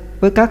thực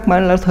với các mã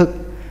lỗi thực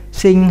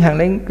xin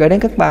gửi đến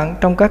các bạn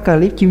trong các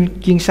clip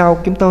chuyên sâu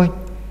của chúng tôi.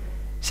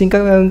 Xin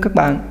cảm ơn các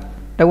bạn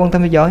đã quan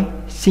tâm theo dõi.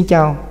 Xin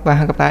chào và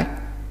hẹn gặp lại.